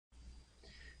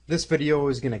This video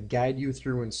is going to guide you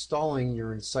through installing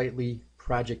your Untitled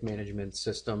project management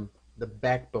system, the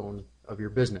backbone of your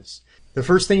business. The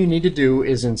first thing you need to do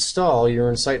is install your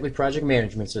Untitled project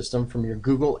management system from your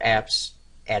Google Apps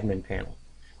admin panel.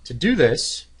 To do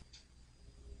this,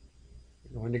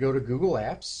 you're going to go to Google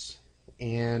Apps,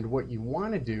 and what you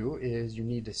want to do is you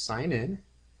need to sign in.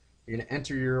 You're going to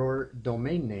enter your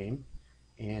domain name,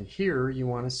 and here you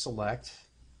want to select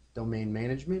domain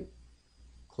management,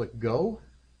 click go.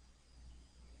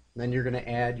 Then you're going to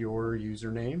add your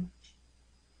username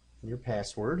and your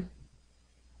password.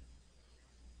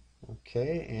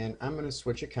 Okay, and I'm going to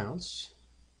switch accounts.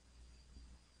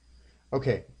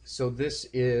 Okay, so this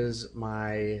is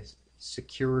my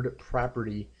secured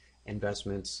property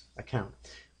investments account.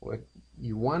 What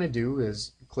you want to do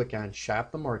is click on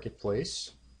Shop the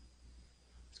Marketplace.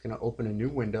 It's going to open a new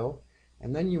window,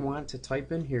 and then you want to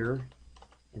type in here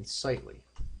Untitled.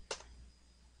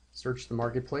 Search the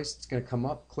marketplace. It's going to come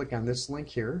up. Click on this link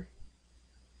here,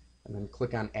 and then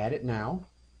click on Add It Now.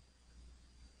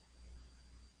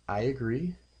 I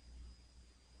agree.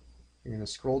 You're going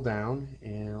to scroll down,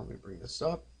 and let me bring this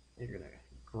up. You're going to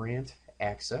grant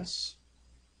access.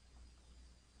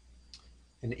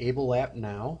 Enable app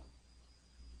now.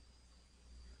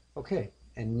 Okay,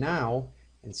 and now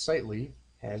Untitled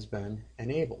has been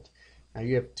enabled. Now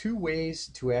you have two ways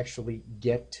to actually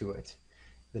get to it.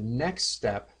 The next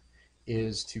step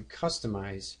is to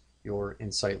customize your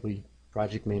Untitled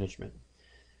project management.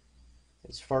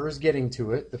 As far as getting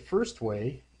to it, the first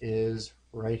way is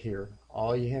right here.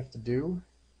 All you have to do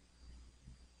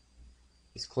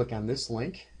is click on this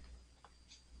link,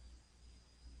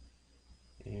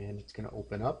 and it's going to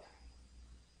open up.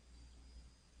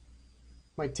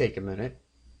 Might take a minute.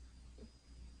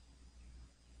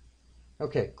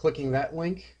 Okay, clicking that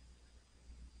link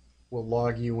will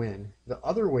log you in. The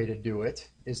other way to do it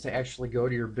is to actually go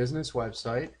to your business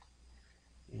website,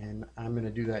 and I'm going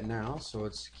to do that now. So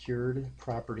it's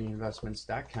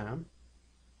securedpropertyinvestments.com.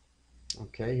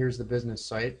 Okay, here's the business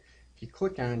site. If you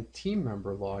click on team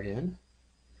member login,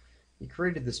 you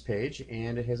created this page,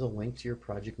 and it has a link to your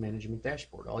project management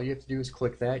dashboard. All you have to do is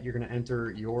click that. You're going to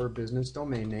enter your business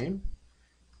domain name,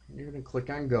 and you're going to click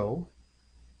on go,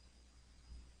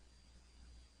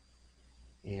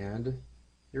 and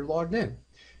you're logged in.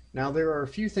 Now there are a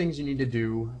few things you need to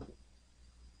do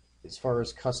as far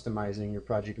as customizing your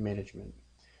project management.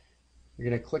 You're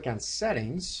going to click on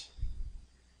settings.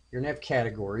 You're going to have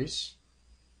categories.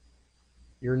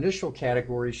 Your initial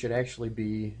category should actually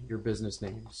be your business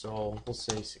name. So we'll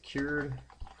say secured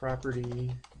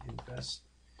property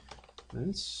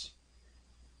investments.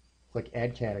 Click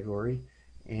add category,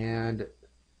 and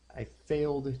I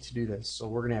failed to do this. So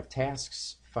we're going to have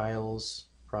tasks, files,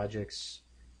 projects,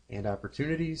 and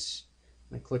opportunities.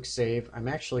 And I click save. I'm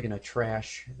actually going to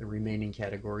trash the remaining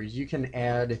categories. You can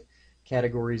add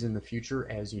categories in the future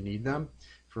as you need them.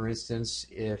 For instance,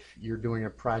 if you're doing a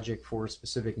project for a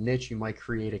specific niche, you might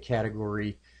create a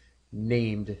category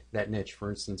named that niche. For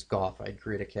instance, golf. I'd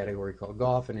create a category called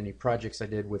golf, and any projects I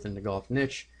did within the golf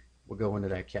niche will go into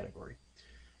that category.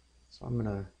 So I'm going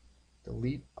to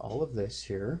delete all of this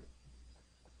here.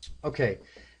 Okay,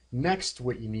 next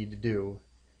what you need to do,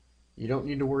 you don't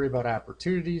need to worry about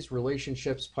opportunities,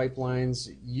 relationships, pipelines,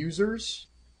 users.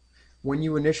 When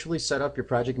you initially set up your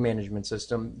project management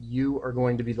system, you are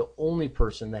going to be the only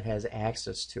person that has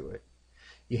access to it.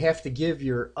 You have to give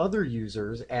your other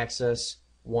users access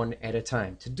one at a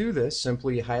time. To do this,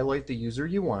 simply highlight the user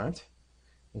you want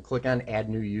and click on Add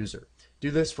New User.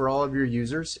 Do this for all of your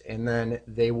users, and then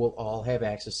they will all have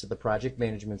access to the project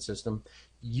management system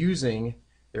using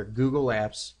their Google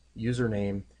Apps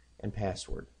username and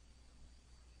password.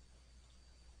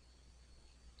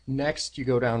 Next, you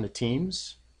go down to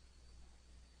Teams.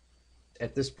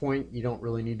 At this point, you don't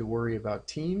really need to worry about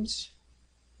Teams.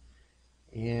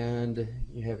 And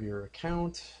you have your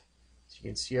account, so you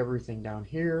can see everything down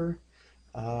here.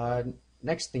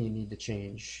 Next thing you need to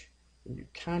change, your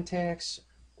contacts,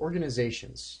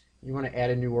 organizations. You want to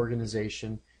add a new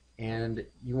organization, and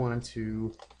you want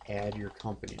to add your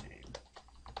company name.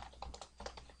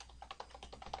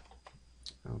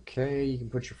 Okay, you can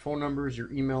put your phone numbers, your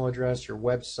email address, your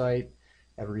website,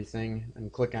 everything,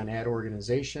 and click on Add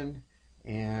Organization.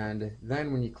 And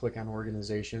then when you click on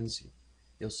Organizations,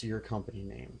 you'll see your company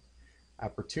name.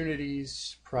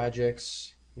 Opportunities,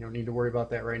 projects, you don't need to worry about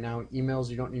that right now. Emails,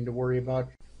 you don't need to worry about.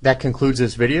 That concludes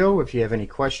this video. If you have any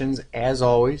questions, as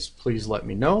always, please let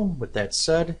me know. With that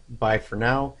said, bye for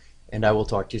now, and I will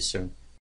talk to you soon.